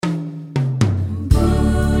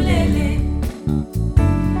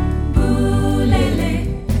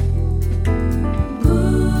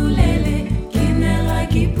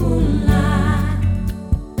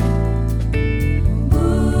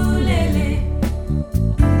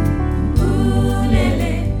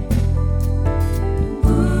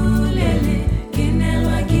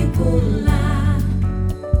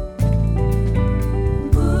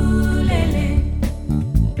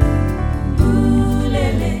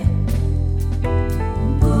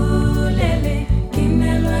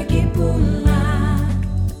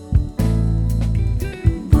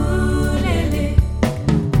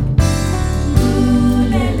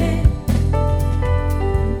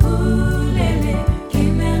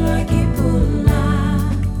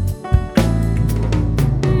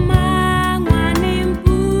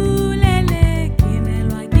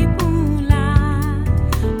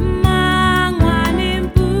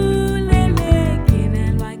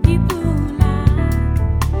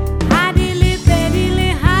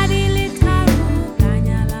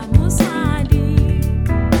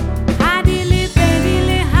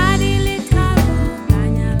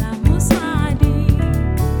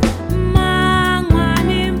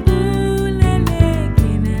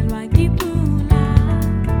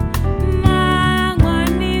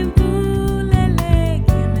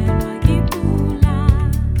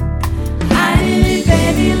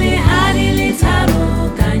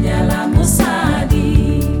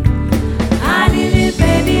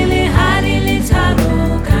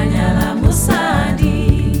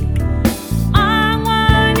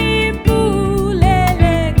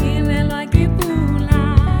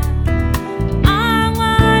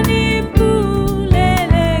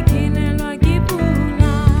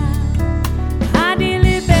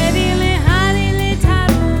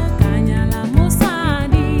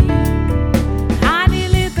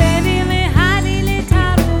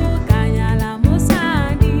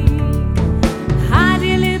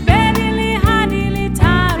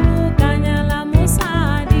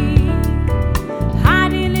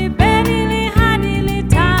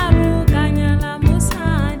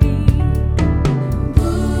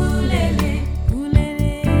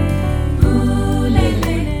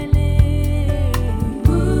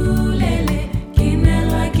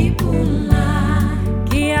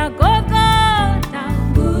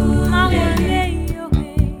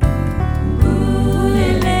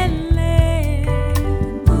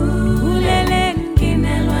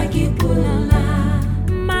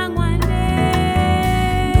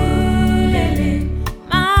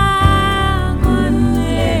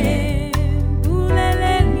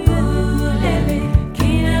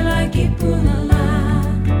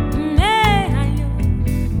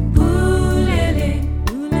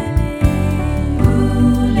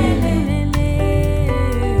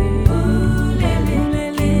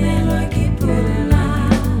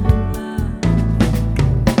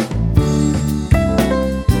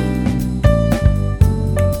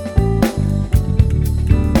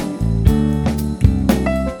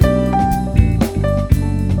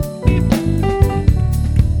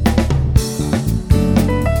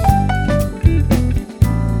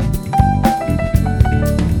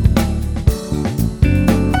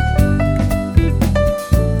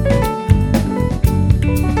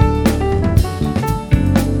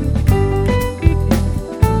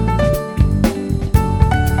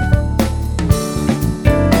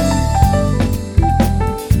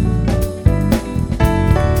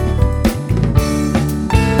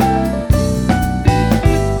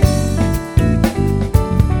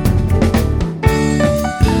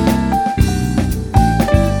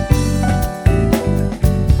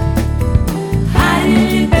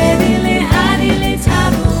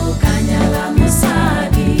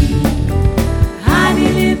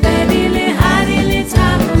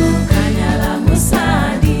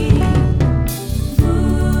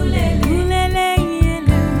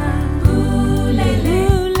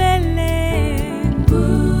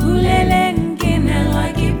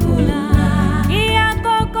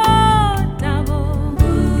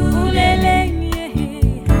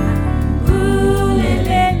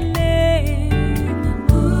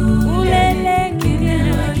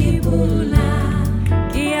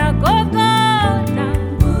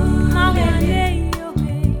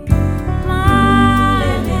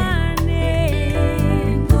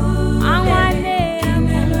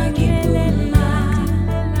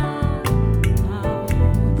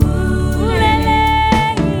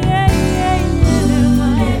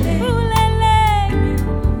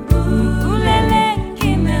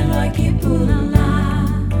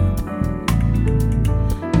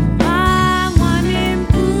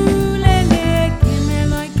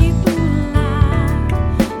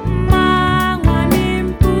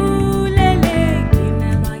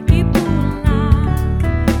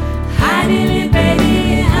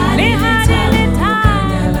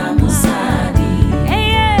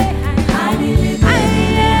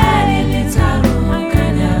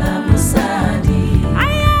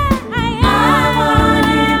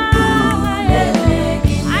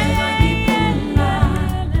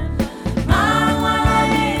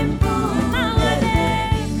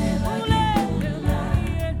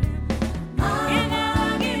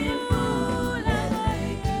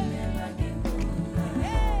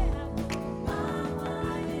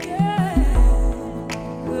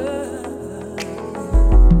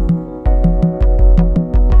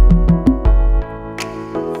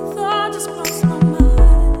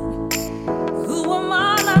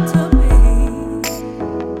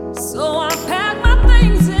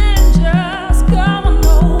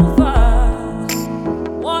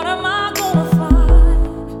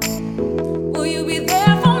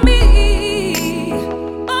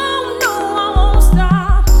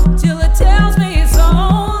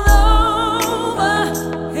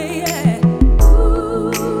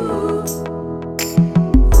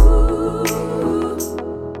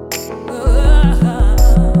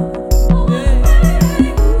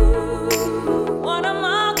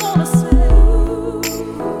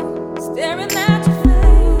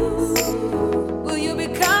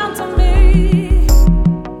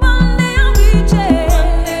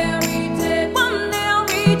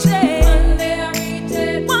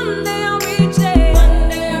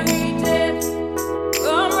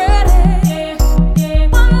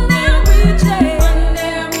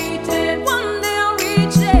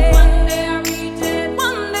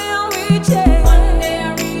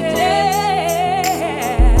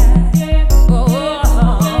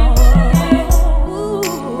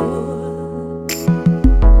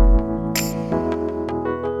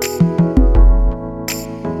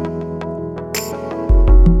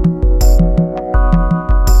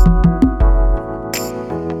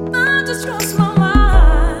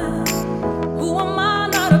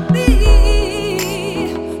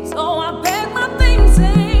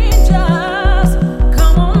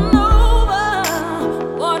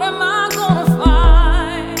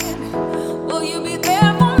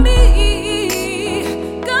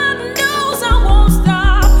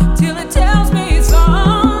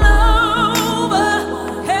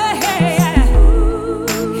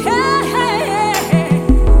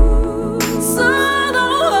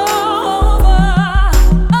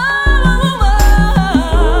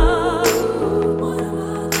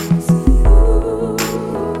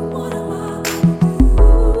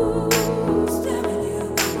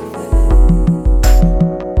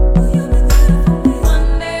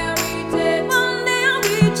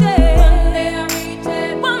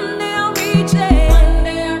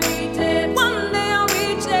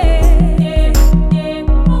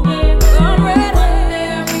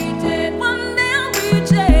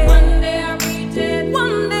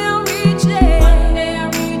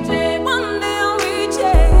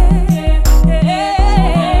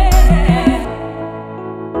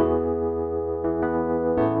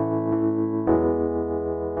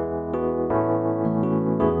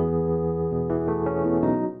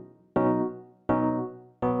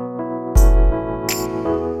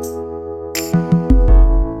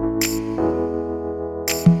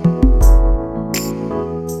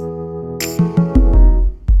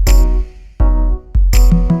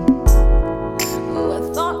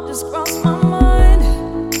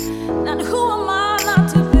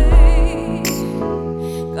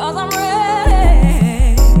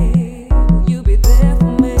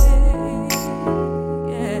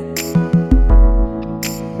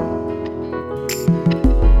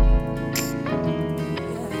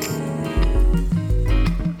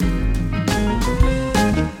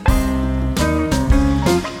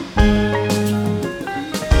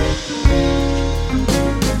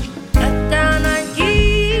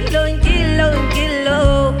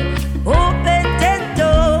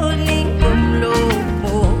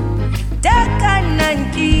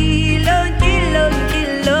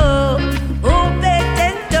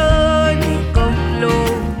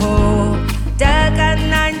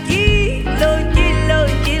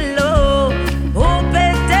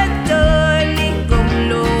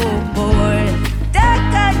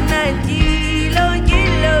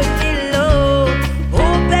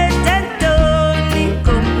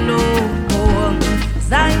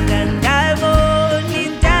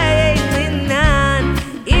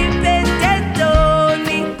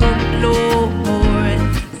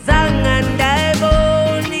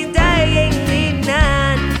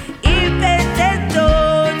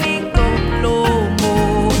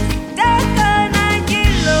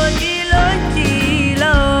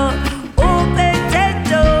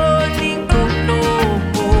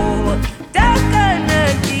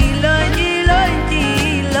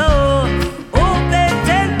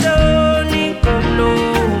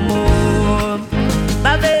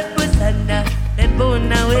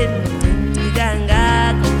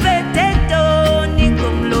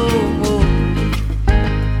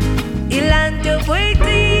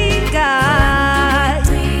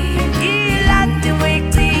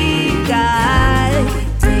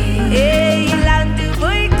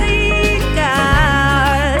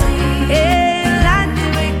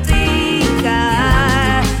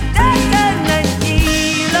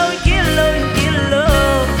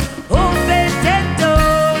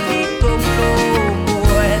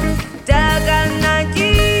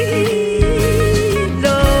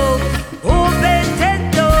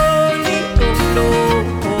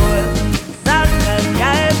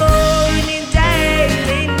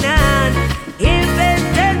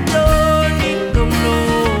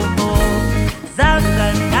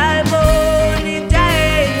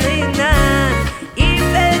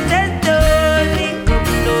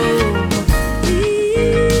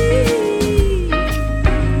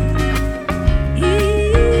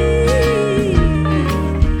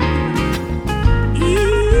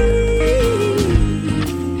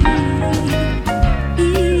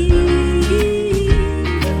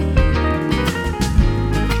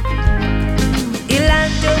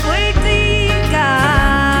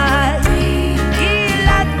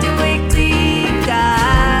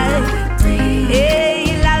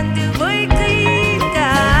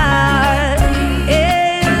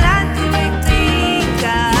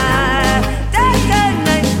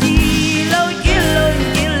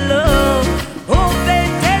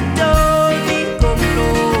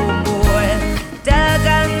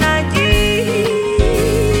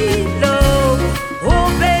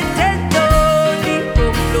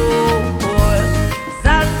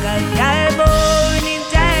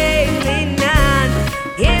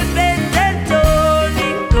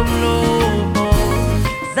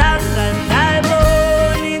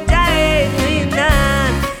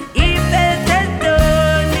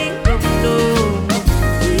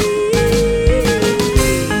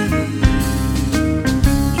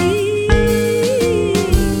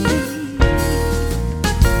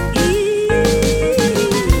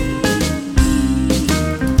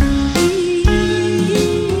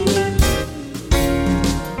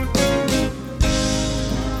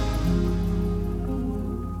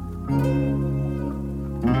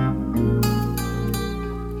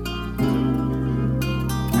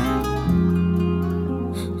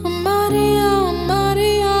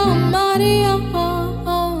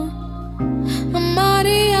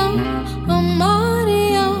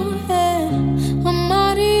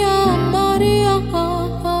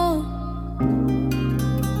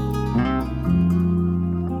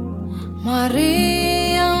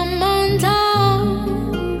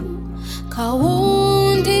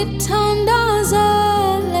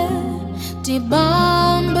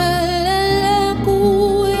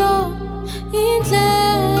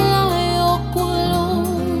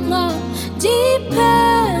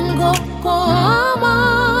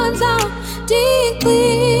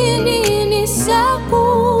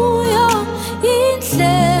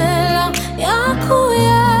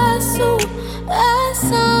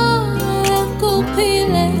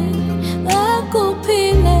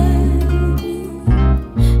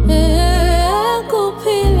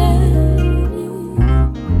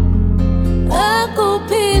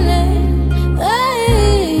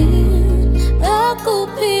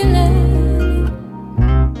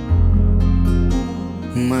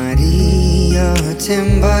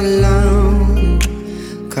tembalam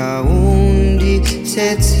kaundi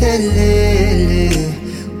tethelele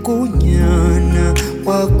kunyana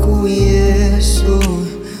waku Yesu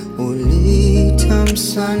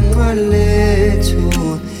ulithamsanqa lethu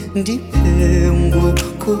ndiphengu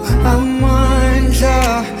ku amandla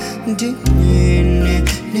ndinene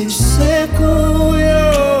nisekuyo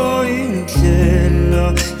indlela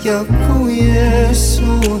yaku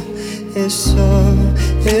Yesu esa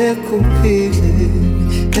ekuphileni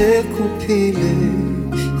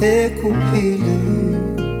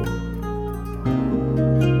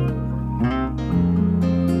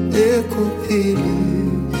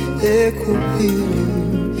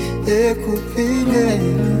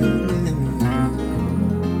ekuphileni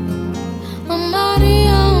Oh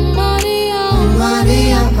Maria, oh Maria, oh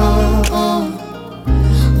Maria, oh, oh.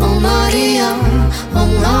 Oh Maria, oh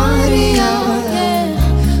Maria,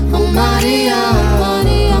 yeah. Oh Maria,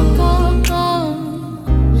 Maria, oh, oh.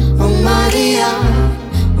 Oh Maria,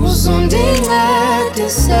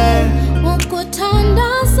 uzondincedise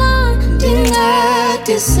ukuthandaza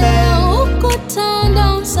ndincedise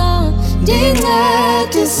ukuthandaza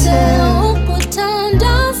ndincedise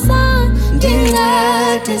ukuthandaza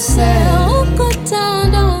ndincedise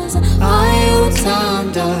ukuthandaza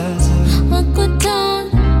ayuthandaza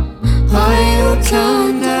ukuthandaza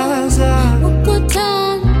ayuthandaza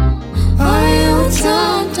ukuthandaza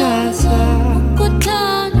ayuthandaza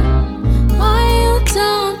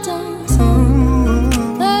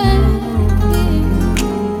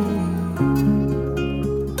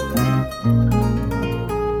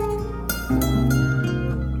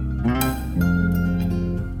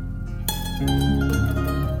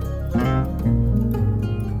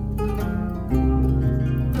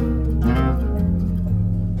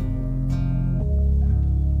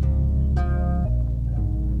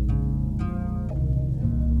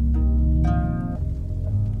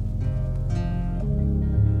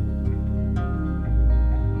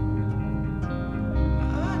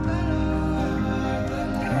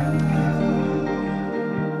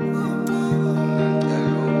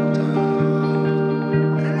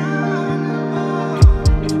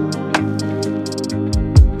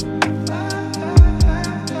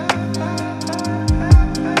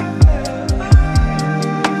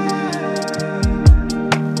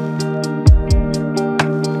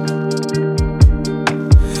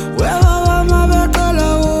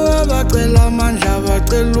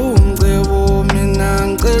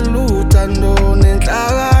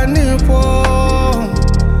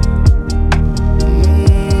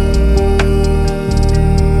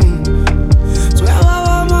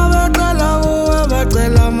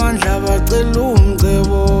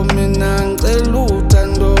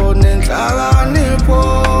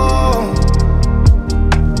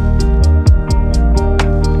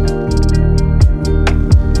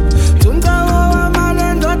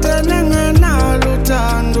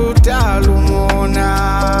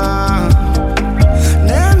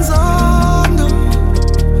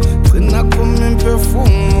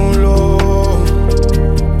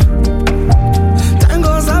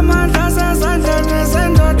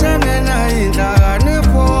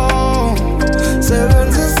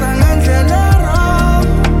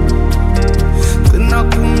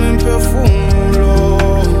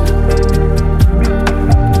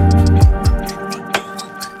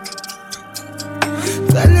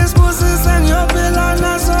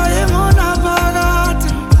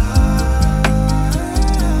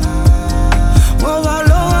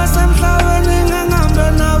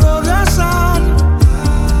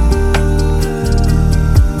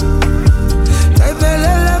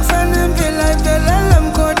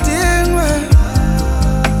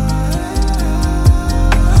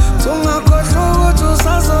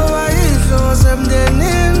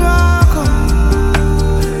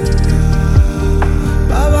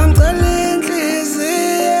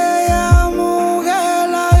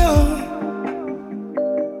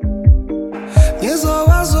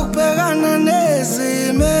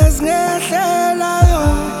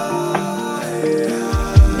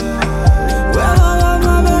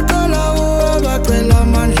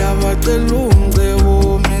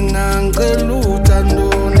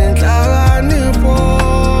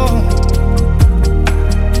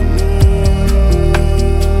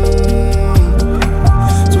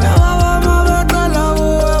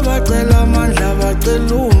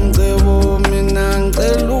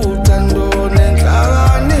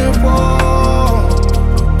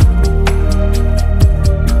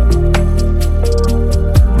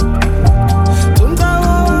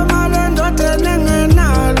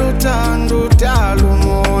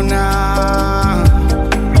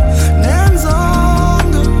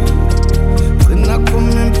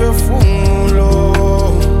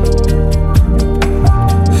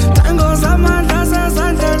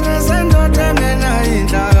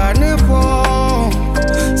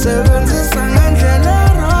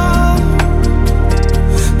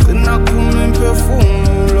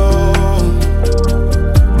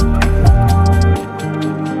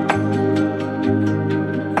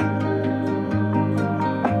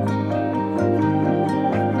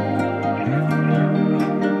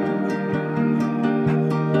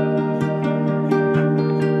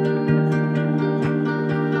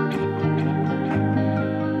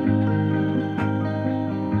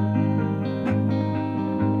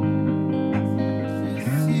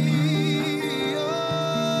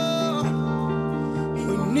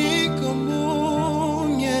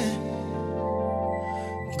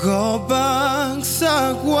ngoba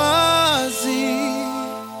ngisakwazi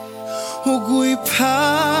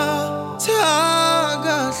ukuyiphatha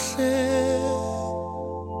kahle.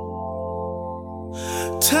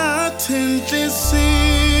 Thatha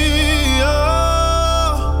inhliziyo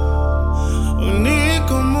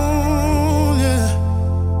unike omunye,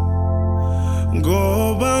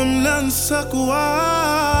 ngoba mina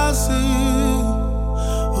ngisakwazi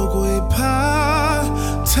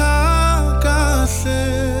ukuyiphatha kahle.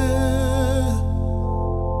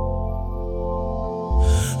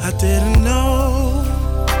 I didn't know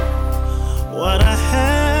what I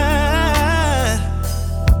had,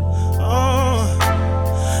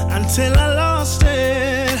 until I lost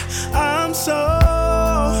it. I'm so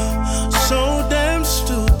damn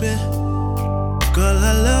stupid. Girl,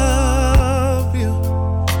 I love you.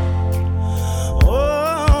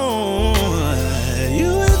 Oh, you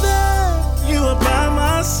were there, you were by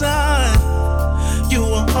my side, you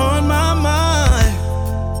were on my mind.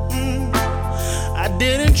 I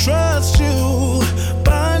didn't trust you,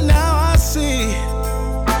 but now I see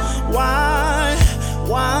why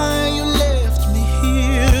you left me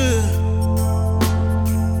here.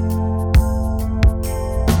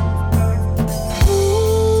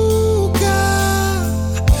 Ooh, God,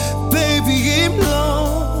 baby, I'm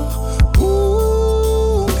low.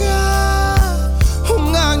 Ooh, God,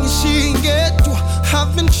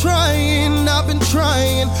 I've been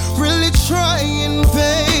trying, really trying,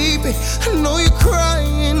 baby. I know you're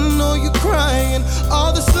crying,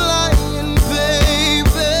 all this lying, baby.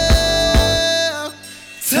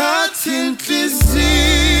 Thatha inhliziyo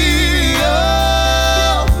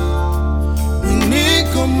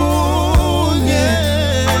unike omunye,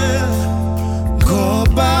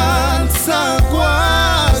 ngoba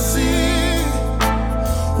ngisakwazi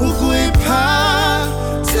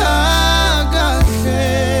ukuyiphatha kahle.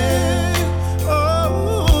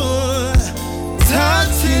 Oh,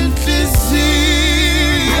 thatha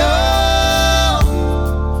inhliziyo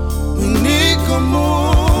unike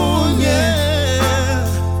omunye,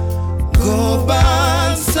 ngoba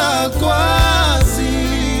ngisakwazi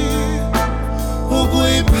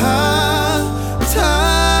ukuyiphatha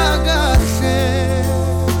kahle.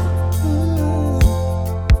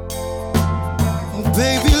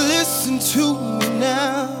 Baby, listen to me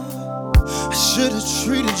now. I should have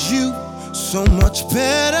treated you so much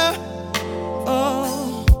better.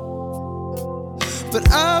 Oh, but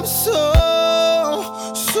I'm so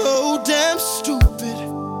damn stupid.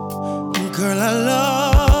 Girl, I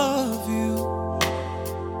love you.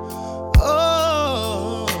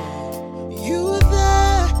 Oh, you were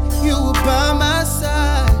there, you were by my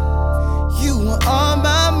side, you were on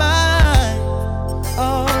my mind.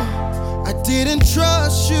 Oh, I didn't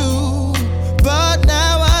trust you, but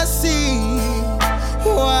now I see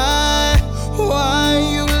why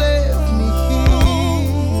you left me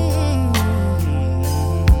here.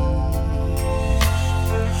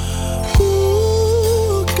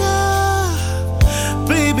 Ooh, God,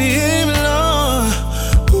 baby, I'm lost.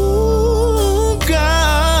 Ooh,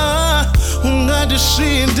 God,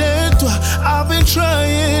 I've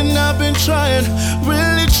been trying,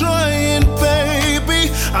 really trying, baby.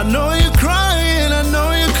 I know you're crying,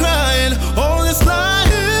 all this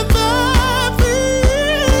lying, baby.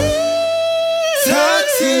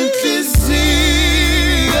 Thatha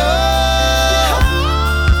inhliziyo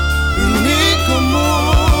unike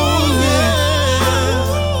omunye,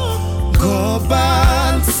 ngoba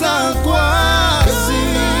ngisakwazi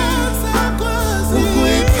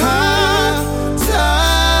ukuyiphatha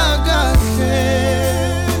kahle.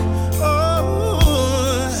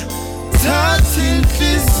 Oh, thatha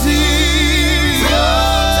inhliziyo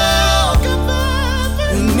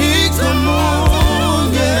unike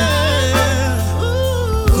omunye,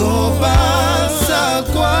 ngoba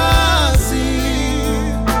ngisakwazi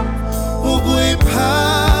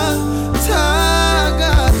ukuyiphatha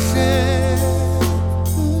kahle.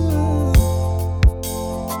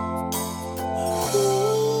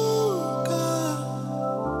 Ooh, God,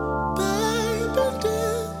 baby,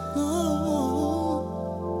 dear, no.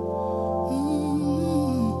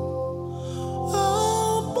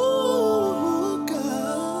 Oh,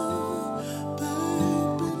 God,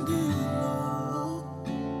 baby, dear,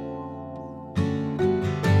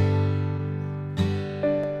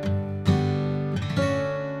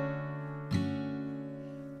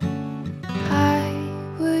 I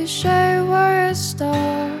wish I were a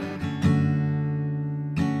star,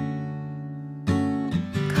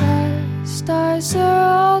 'cause stars are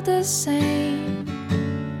all the same.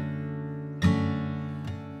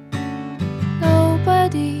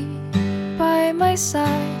 Nobody by my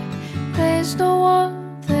side, there's no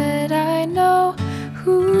one that I know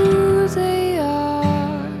who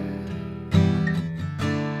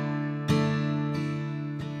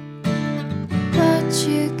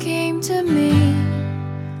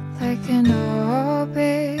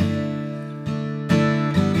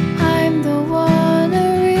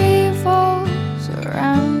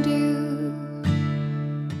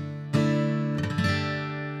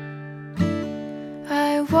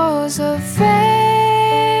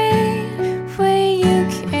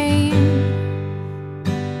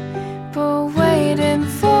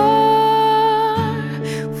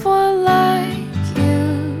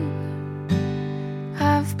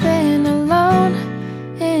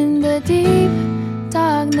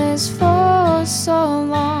darkness for so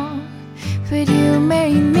long, but you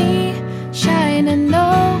made me shine and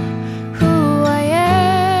know who I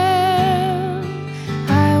am.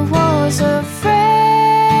 I was afraid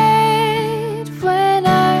when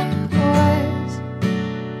I was.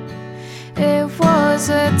 It was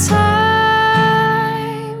a time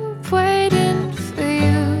waiting for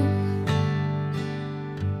you.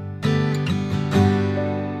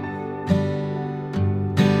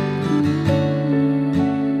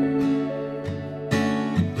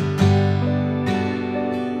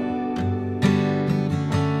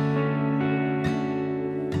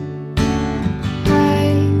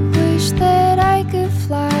 That I could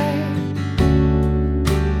fly,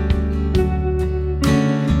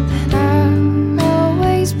 and I'll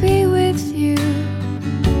always be with you,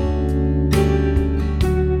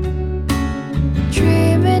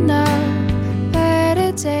 dreaming of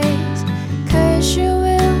better days, 'cause you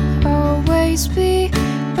will always be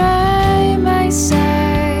by my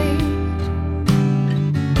side.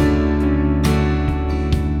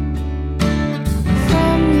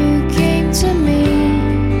 From you came to me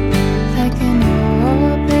like an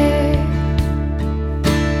orbit.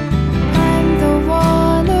 I'm the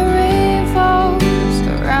one that revolves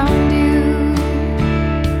around you.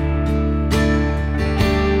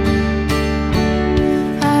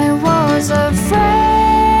 I was afraid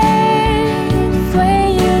when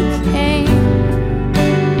you came,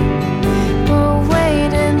 but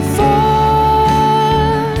waiting for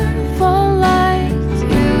one like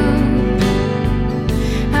you.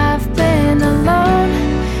 I've been alone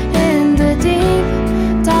in the deep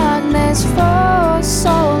darkness for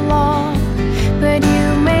so long, but you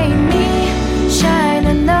made me shine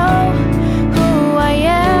and know who I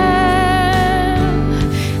am.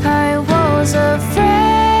 I was afraid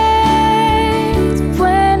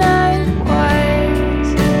when I was.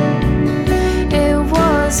 It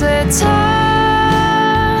was a time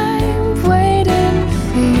waiting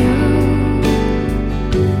for you.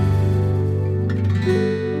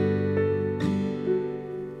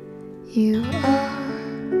 You are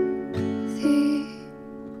the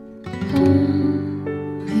only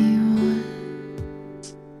one.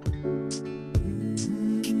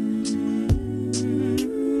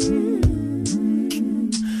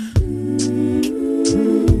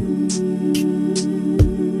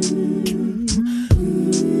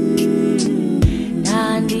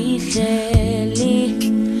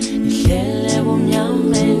 Nihlele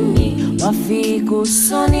bumnyameni, wafika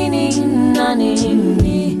usonini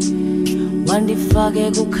nanini, wandifake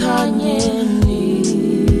kukhanyeni.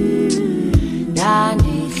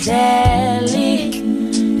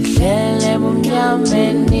 Nihlele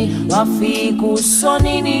bumnyameni, wafika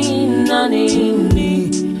usonini nanini,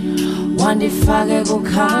 wandifake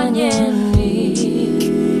kukhanyeni.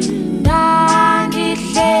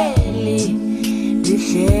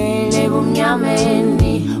 Nihlele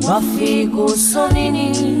bumnyameni, wafika usonini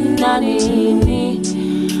nanini,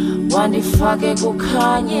 wandifake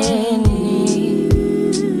kukhanyeni.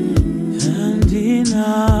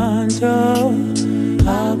 Andinanto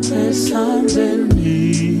apha esandleni,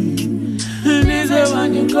 ndizeba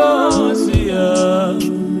nenkosi yam,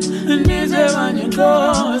 ndizeba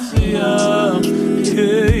nenkosi yam.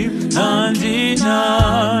 Hey,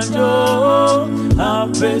 andinanto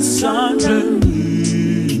apha esandleni,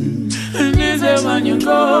 ndizeba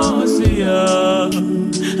nenkosi yam,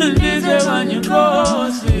 ndizeba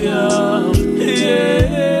nenkosi yam.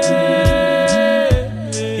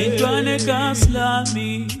 Intwane kaslami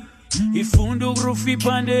ifunda ukurufa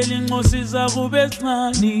iphandela inxosi zakube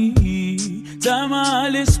ezincane,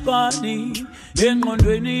 tamale isipani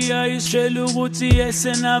engqondweni yayishela ukuthi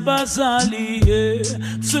yesenabazali.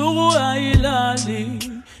 Suku ayilali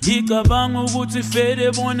icabanga ukuthi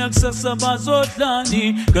fede bona kusasa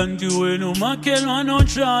bazodlani, kanti wena umakhelwane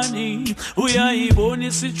onjani. Uyayibona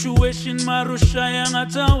isituation marushaya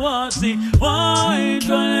ngatawazi. Why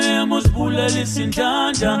intwane yami uzibulelisa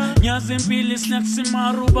intanda, nyazi impilo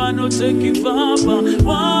isinakusimaruba no take ivaba.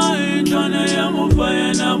 Why intwane yami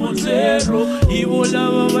uvaya nabunzero, ibo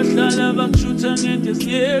laba bahlala bakushutha ngento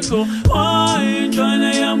esiyekho. Why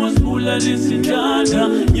intwane yami uzibulelisa intanda,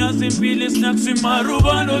 nyazi impilo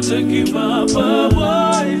isinakusimaruba no take ivaba.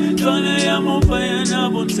 Why intwane yami uvaya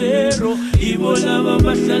nabunzero, ibo laba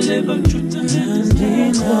bahlala bakushutha ngento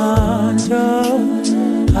esiyekho.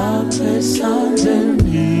 Apha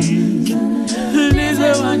esandleni,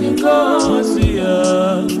 ndizeba nenkosi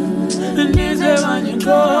yam, ndizeba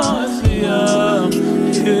nenkosi yam.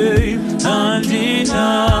 Hey,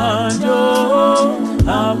 andinanto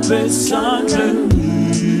apha esandleni,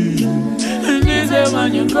 ndizeba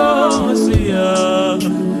nenkosi yam,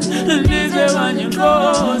 ndizeba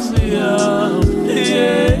nenkosi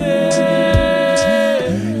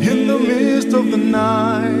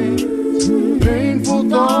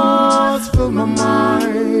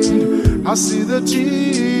I see the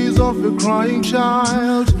tears of a crying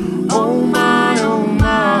child. Oh my,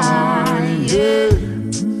 yeah.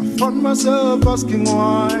 I found myself asking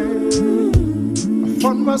why. I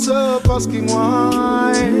found myself asking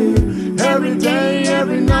why. Every day,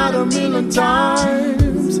 every night, a million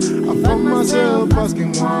times. I found myself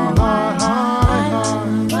asking why.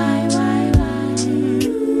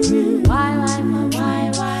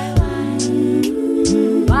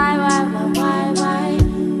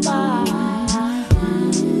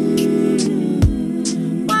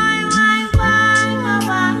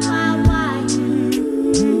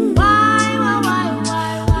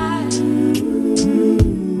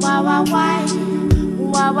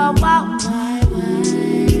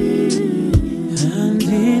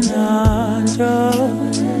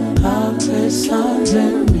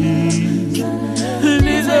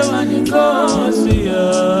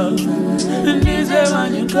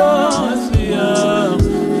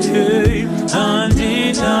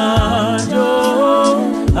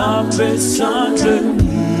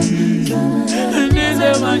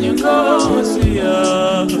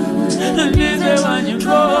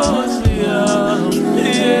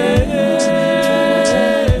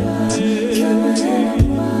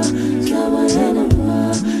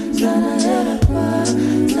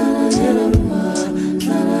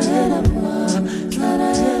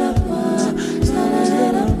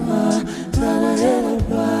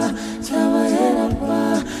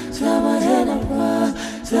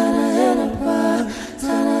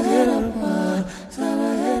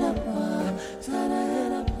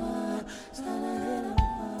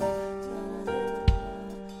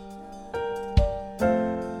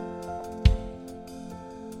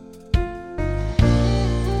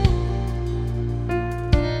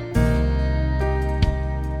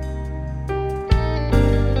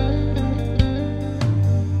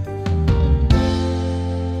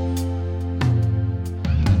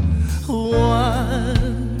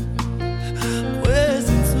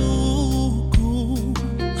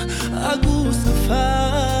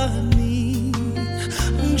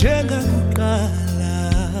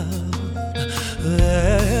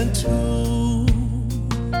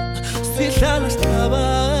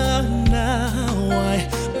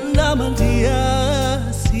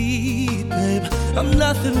 I'm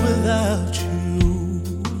nothing without you.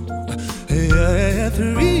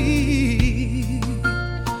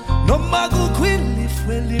 No magu kwili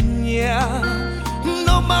fwelimnya,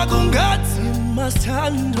 no magu ngati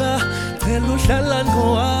mastandwa, telu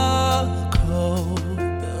shalango wako.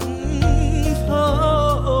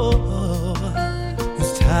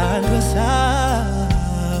 Standwa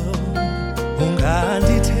sao,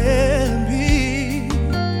 ungandi tembi,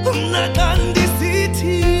 unagandi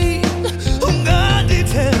city.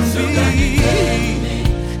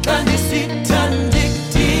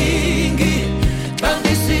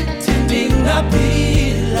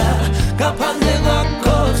 Kapande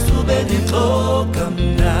ngakho sube ngixoka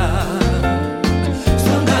mina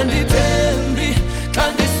songandithembi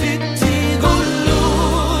kanti sithi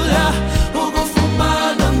kulula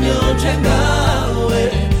ukufumana mnyonje ngawe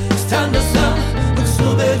sithanda sami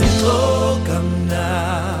sube ngixoka mina.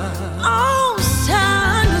 Oh,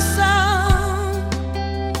 sithanda sami,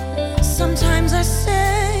 sometimes I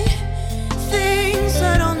say things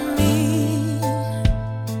I don't mean,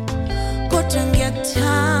 kodwa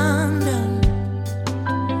ngiyakuthanda.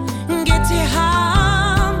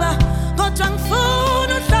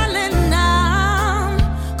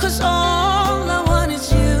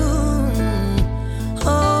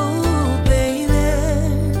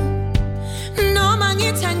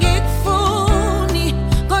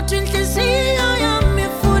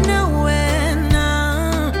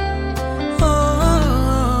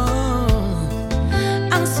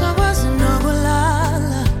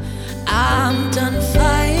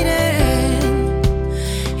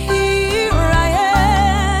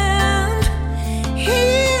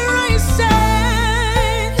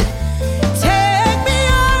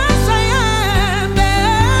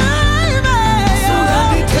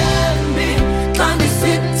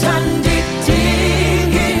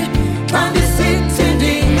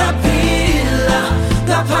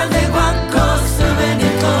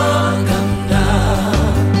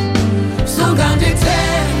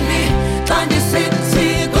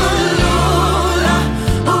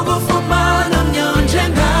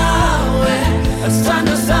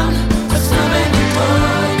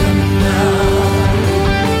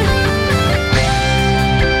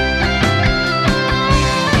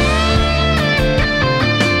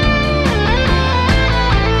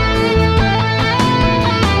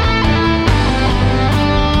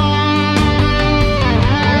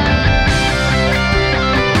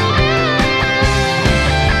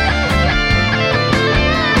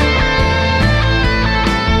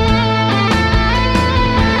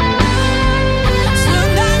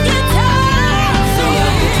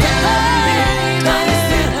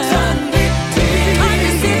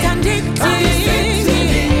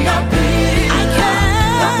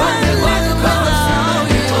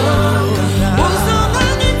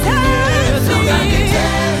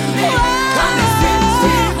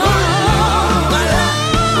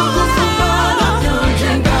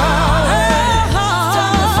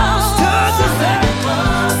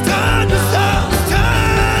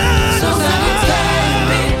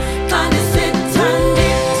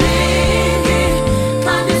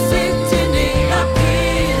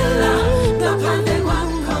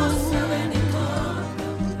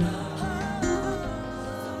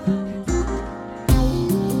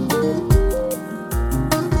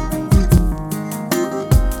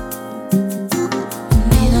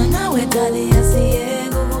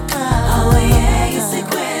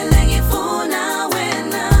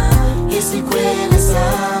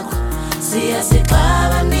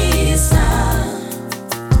 siyasixabanisa.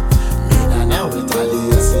 Mina nawe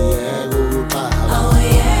Talia siyeke ukuxaba.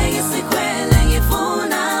 Awuyeke sikhwele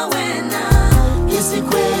ngifuna wena.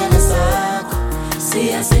 Isikhwele sakho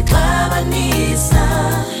siyasixabanisa.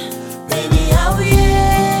 Baby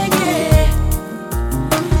awuyeke,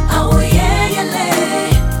 awuyeke le.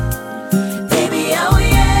 Baby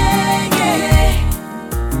awuyeke,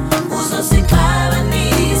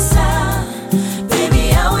 uzosixabanisa. Baby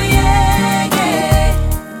awuyeke,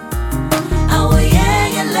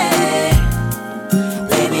 awuyeke le.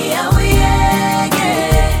 Baby awuyeke,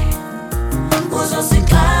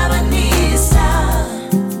 uzosixabanisa.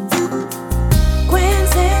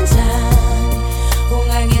 Kwenzenjani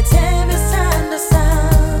ungangithemba isithando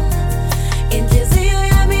sami? Inhliziyo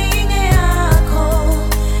yami ingeyakho,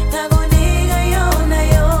 ngakunika yona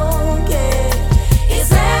yonke.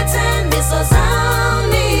 Izethembiso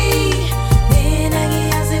zami mina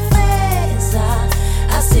ngiyazifeza.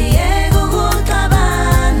 Asiyeke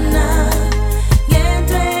ukuxabana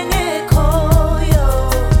ngento engekhoyo.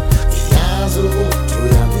 Ngiyazi ukuthi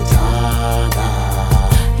uyangithanda.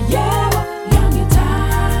 Yebo,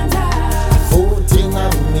 uyangithanda. Futhi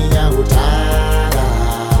nami ngiyakuthanda.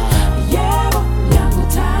 Yebo,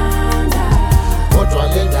 uyanguthanda. Kodwa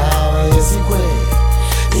le ndawo yesikhwele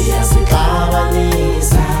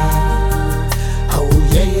iyasixabanisa.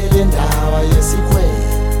 Awuyeke le ndawo yesikhwele.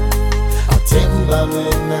 Athemba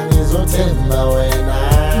mina ngizothemba wena.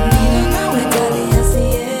 Mina nawe Talia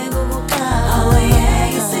siyeke ukuxaba.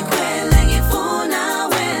 Awuyeke sikhwele ngifuna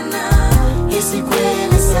wena.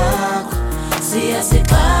 Isikhwele sakho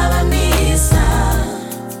siyasixabanisa.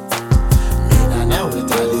 Mina nawe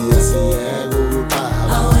Talia siyeke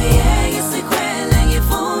ukuxaba. Awuyeke sikhwele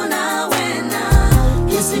ngifuna wena.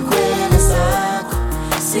 Isikhwele sakho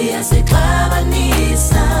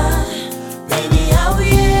siyasixabanisa. Baby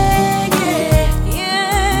awuyeke,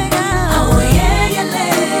 awuyeke le.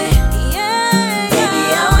 Baby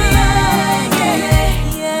awuyeke,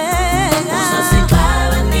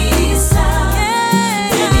 uzosixabanisa.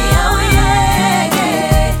 Baby awuyeke,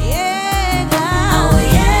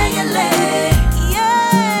 awuyeke le.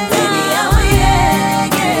 Baby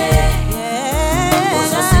awuyeke,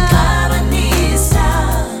 uzosixabanisa.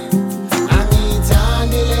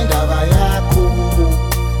 Angithandi le ndaba yakho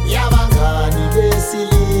yabangani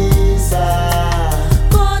besilisa.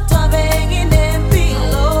 Kodwa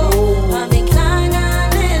benginempilo,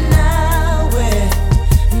 angihlangane nawe.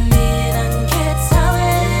 Mina ngikhetha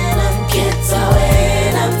wena, ngikhetha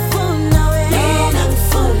wena. Ngifuna wena, mina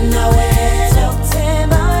ngifuna wena.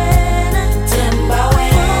 Ngithemba wena, ngithemba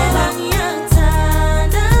wena.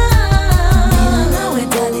 Ngiyangithanda. Mina nawe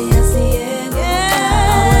Talia siyeke.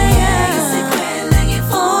 Awuyeke sikhwele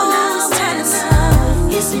ngifuna wena.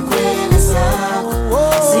 Isikhwele sakho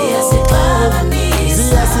siyasixabanisa.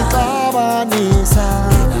 Siyasixabanisa.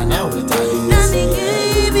 Mina nawe Talia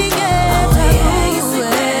Awuyeke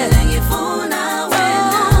sikhwele ngifuna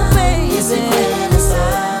wena. Isikhwele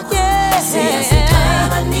sakho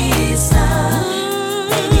siyasixabanisa.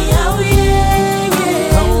 Baby awuyeke,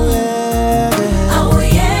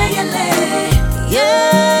 awuyeke le.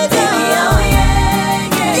 Baby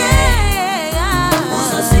awuyeke,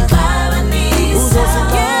 uzosixabanisa.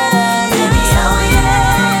 Baby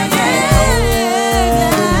awuyeke,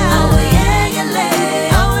 awuyeke le.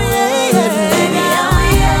 Baby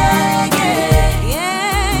awuyeke,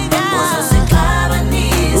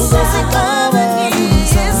 uzosixabanisa.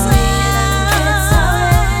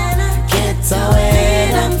 Ngikhetha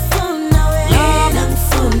wena, ngifuna wena,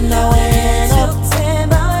 ngifuna wena.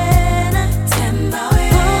 Ngithemba wena, themba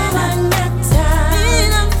wena.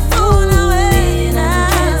 Mina ngifuna wena,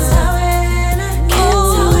 ngikhetha wena,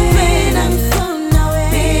 ngikhetha wena. Ngifuna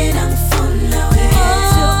wena, ngifuna wena.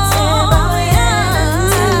 Ngithemba wena,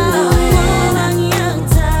 themba wena.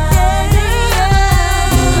 Ngiyangithanda.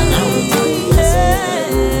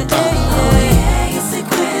 Awuyeke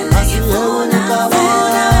sikhwele ngifuna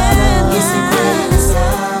wena. Isikhwele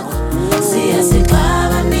sakho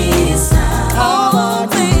siyasixabanisa. Oh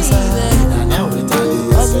baby, Mina nawe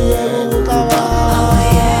Talia siyeke ukuxabana.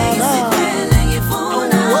 awuyeke sikhwele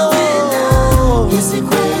ngifuna wena.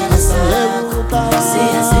 Isikhwele sakho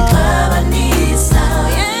siyasixabanisa.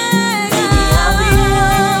 Baby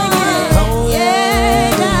awuyeke,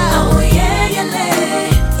 awuyeke le.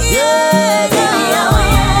 Baby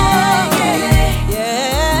awuyeke,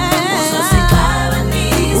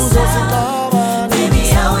 uzosixabanisa. Baby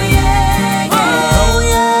awuyeke,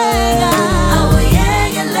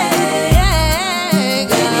 awuyeke le.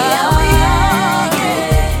 Baby awuyeke,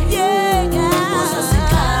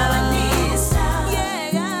 uzosixabanisa.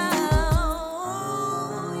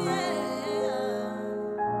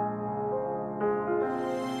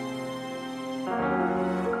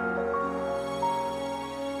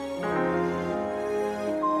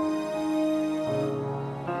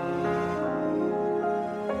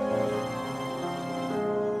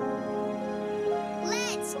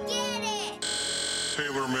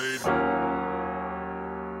 ever made.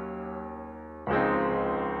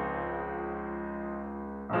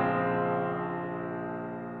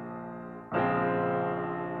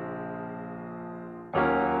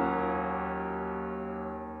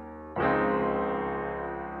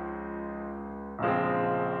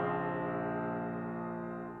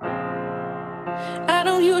 I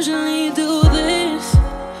don't usually do this,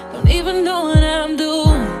 don't even know what I'm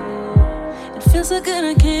doing. It feels so good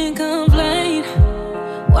I can't complain,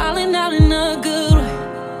 wilding out in a good way.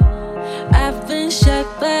 I've been shot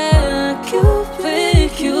by a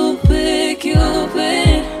Cupid, Cupid,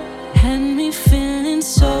 Cupid. Had me feeling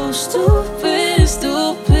so stupid,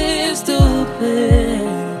 stupid, stupid.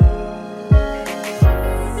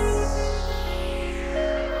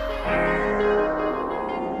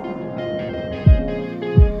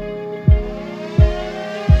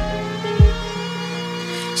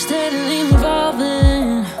 Steadily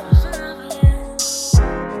revolving,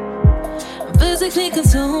 I'm physically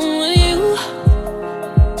consumed with you.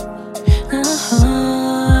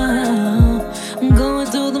 I'm going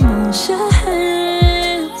through the motions.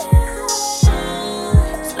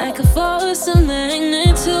 It's like a force of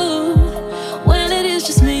magnitude when it is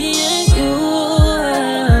just me and you.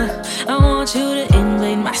 I want you to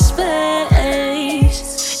invade my space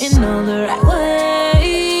in all the right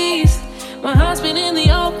ways. My heart's been in the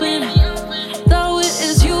open, though it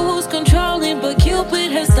is you who's controlling. But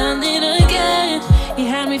Cupid has done it again. He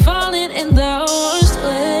had me falling in the worst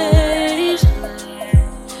ways.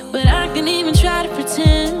 But I can even try to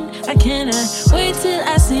pretend I cannot wait till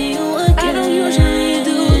I see you again. I don't usually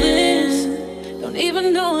do this, don't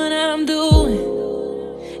even know what I'm doing.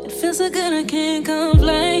 It feels so good I can't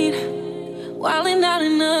complain, wilding out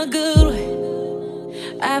in a good way.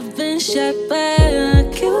 I've been shot by a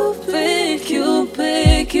Cupid,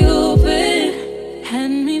 Cupid, Cupid.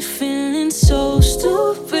 Had me feeling so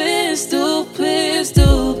stupid, stupid,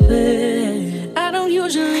 stupid. I don't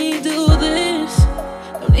usually do this,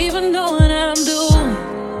 don't even know what I'm doing.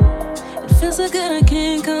 It feels so good I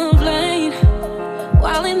can't complain,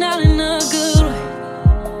 wilding out in a good way.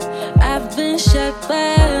 I've been shot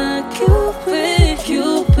by a Cupid,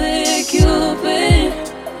 Cupid, Cupid.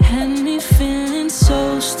 Had me feeling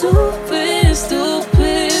so stupid,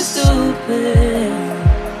 stupid, stupid.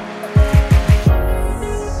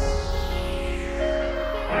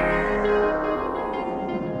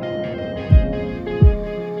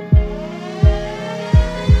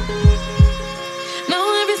 Now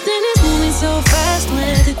everything is moving so fast,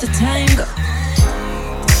 where did the time go?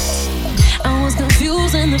 I was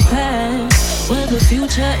confused in the past, with the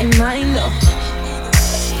future in mind though.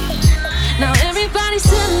 Now everybody's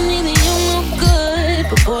telling me that you look good,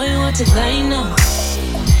 but boy, what did I know?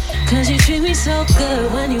 Cause you treat me so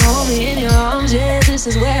good when you hold me in your arms. Yeah, this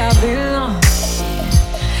is where I belong.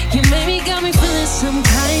 You maybe got me feeling some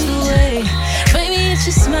kind of way. Maybe it's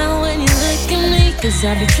your smile when you look at me, cause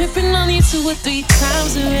I be tripping on you 2 or 3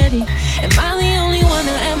 times already. Am I the only one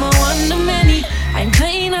or am I one of many? I ain't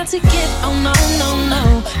playing out to get, oh no, no,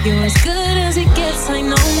 no. You're as good as it gets, I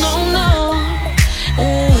know, no, no.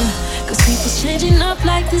 Yeah. Cause people's changing up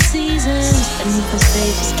like the seasons, and because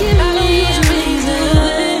they just give me a reason.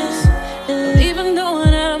 Don't even know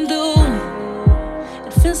what I'm doing.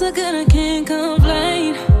 It feels so good I can't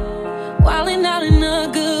complain, wilding out in a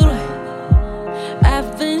good way.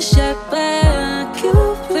 I've been shot by a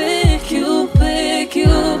Cupid, Cupid,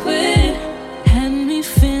 Cupid. Had me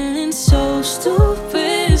feeling so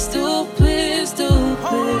stupid, stupid,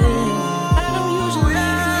 stupid. I don't usually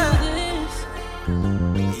do this.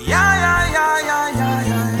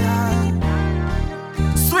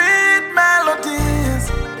 Sweet melodies,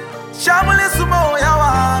 Shamali Sumo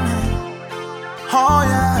Yawami. Oh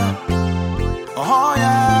yeah, oh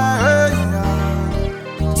yeah, yeah.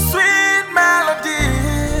 Sweet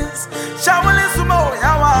melodies, Shamali Sumo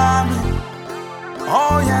Yawami.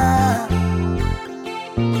 Oh yeah.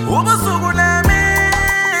 Ubusugunemi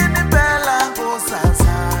ni bella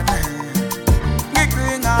kusasane.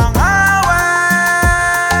 Ngikringa ngawe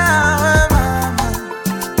mama.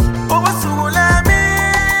 Ubusugunemi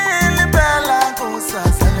ni bella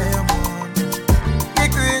kusasane mundo.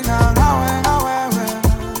 Ngikringa ngawe ngawe.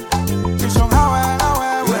 Kisho ngawe ngawe.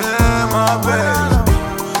 Yeah, my baby.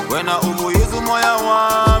 When I use moya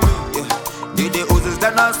wami, yeah. Did the uses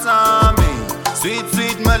that I saw me. Sweet,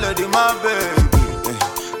 sweet melody, my baby.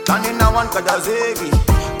 Kanina wan kadazegi,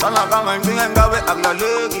 kana kama ndinga ngawe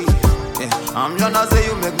aglalegi. I'm gonna say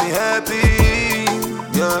you make me happy,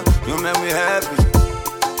 yeah, you make me happy.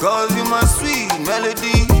 Cause you my sweet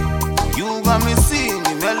melody, you got me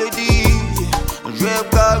singing melody. Rap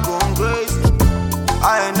God going crazy,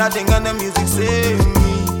 I ain't nothing and the music save me.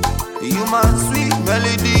 You my sweet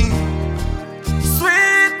melody.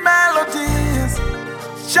 Sweet melodies.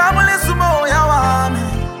 Shamuli sumo ya wami.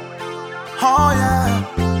 Oh yeah.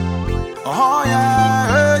 Oh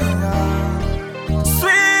yeah. Yeah.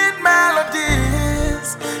 Sweet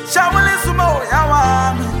melodies. Shamuli sumo ya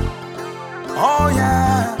wami. Oh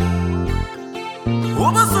yeah.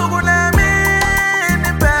 Ubusuku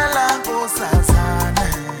nemini phela kusasane.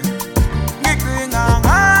 Ngicinganga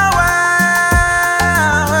ngawe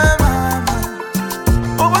mama.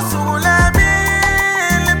 Ubusuku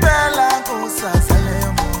nemini phela kusasale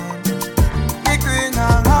umuntu.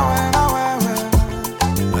 Ngicinganga ngawe.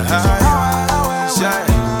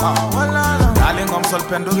 Dale ngomsol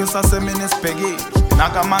pendukisa semini sibhekile.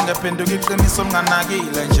 Nakamange penduka iqiniso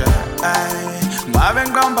linganakile nje. Ngabe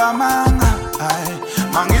ngiqamba amanga.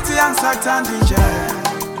 Mangithi yangisathandi nje.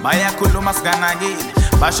 Bayakhuluma sikanakile.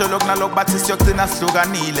 Basho lokhu nalokhu bathi siyogcina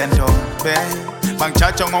sihlukanile ntombe.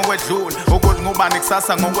 Bangijaja ngokwedlule ukuthi ngubani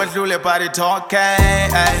kusasa ngokwedlule but it's okay.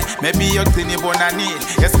 Maybe yogcina ibonanile.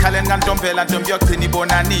 Esikhaleni kantombela ntombi yogcina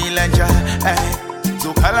ibonanile nje.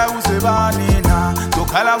 Zokhala kuzebani na,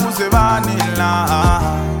 zokhala kuzebani na.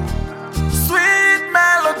 Sweet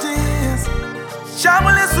melodies,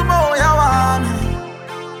 shamulisa umoya wami.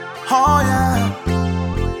 Oh yeah,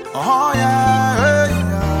 oh yeah,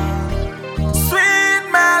 yeah. Sweet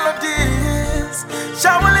melodies,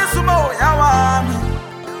 shamulisa umoya wami.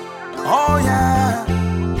 Oh yeah.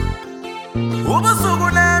 Ubusuku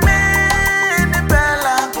nemini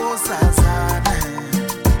phela kusasane.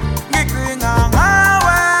 Ngicinganga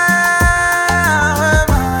ngawe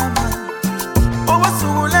mama.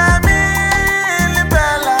 Ubusuku nemini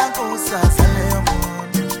phela kusasane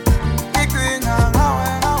umuntu. Ngicinganga ngawe.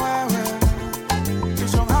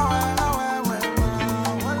 Ngisho ngawe mama.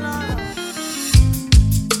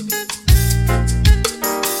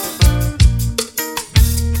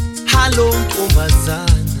 Hello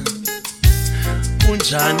ntombazana,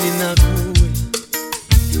 kunjani nakuwe?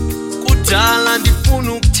 Kudala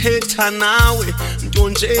ndifuna ukuthetha nawe, nto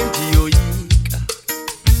nje ndiyoyika.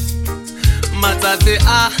 Matsatse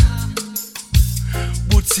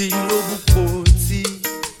buthilo bukhosi,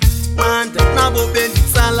 manda nabo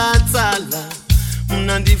benditsala-tsala,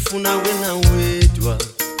 mna ndifuna wena wedwa.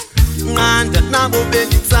 Manda nabo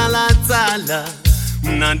benditsala-tsala,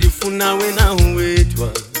 mna ndifuna wena wedwa.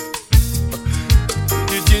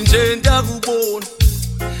 Ndithi nje ndakubona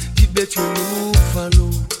ndibethwe luvalo,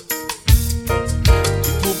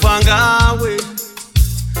 ndiphupha ngawe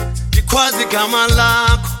ndikhwaza igama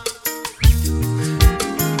lakho,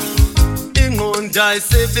 ingqondo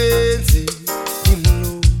ayisebenzi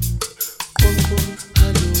imlo qonqo.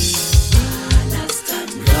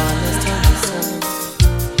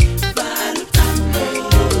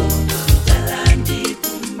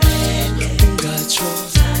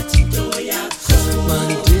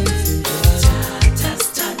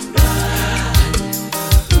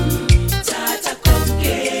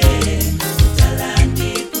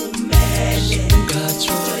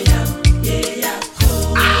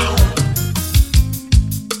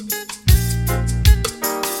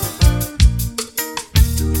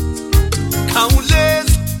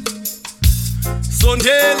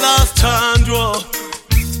 Sondela sithandwa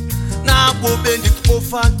nabo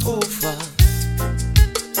bendixofa-xofa,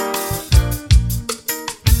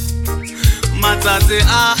 matsatse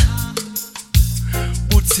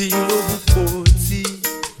buthilo bukhosi,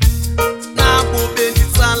 nabo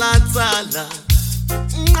benditsala-tsala,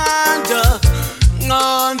 nqanda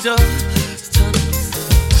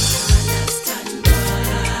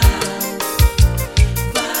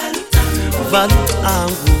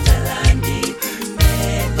valutangu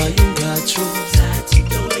ayungatsho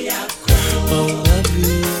awunavi.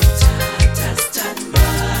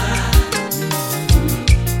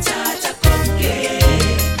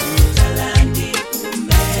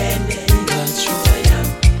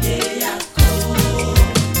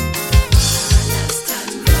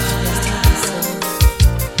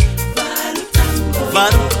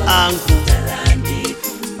 Valutangu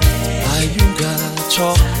ayungatsho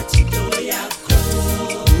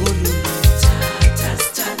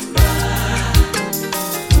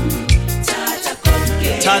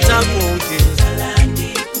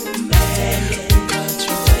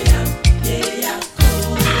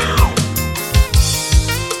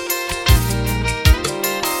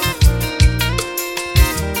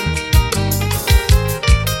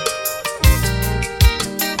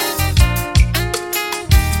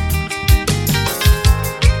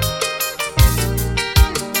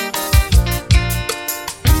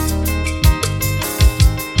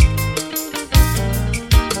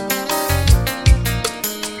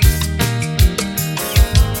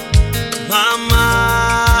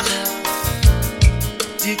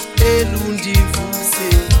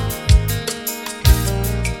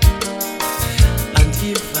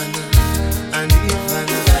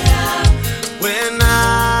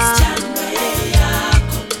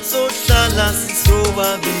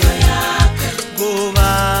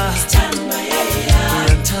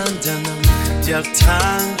Thandana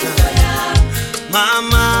ndiyakuthanda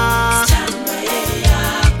mama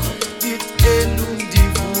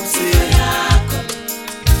elundivuse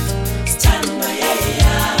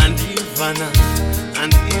andivana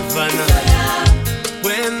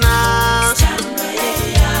wena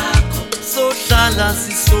sohlala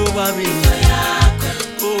sisobabini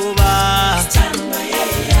kuba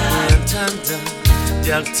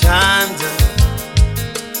ndiyakuthanda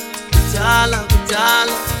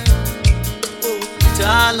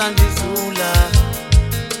kudala ndizula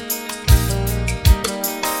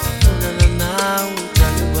unana nawe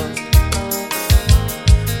utaliwa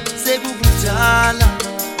sekukudala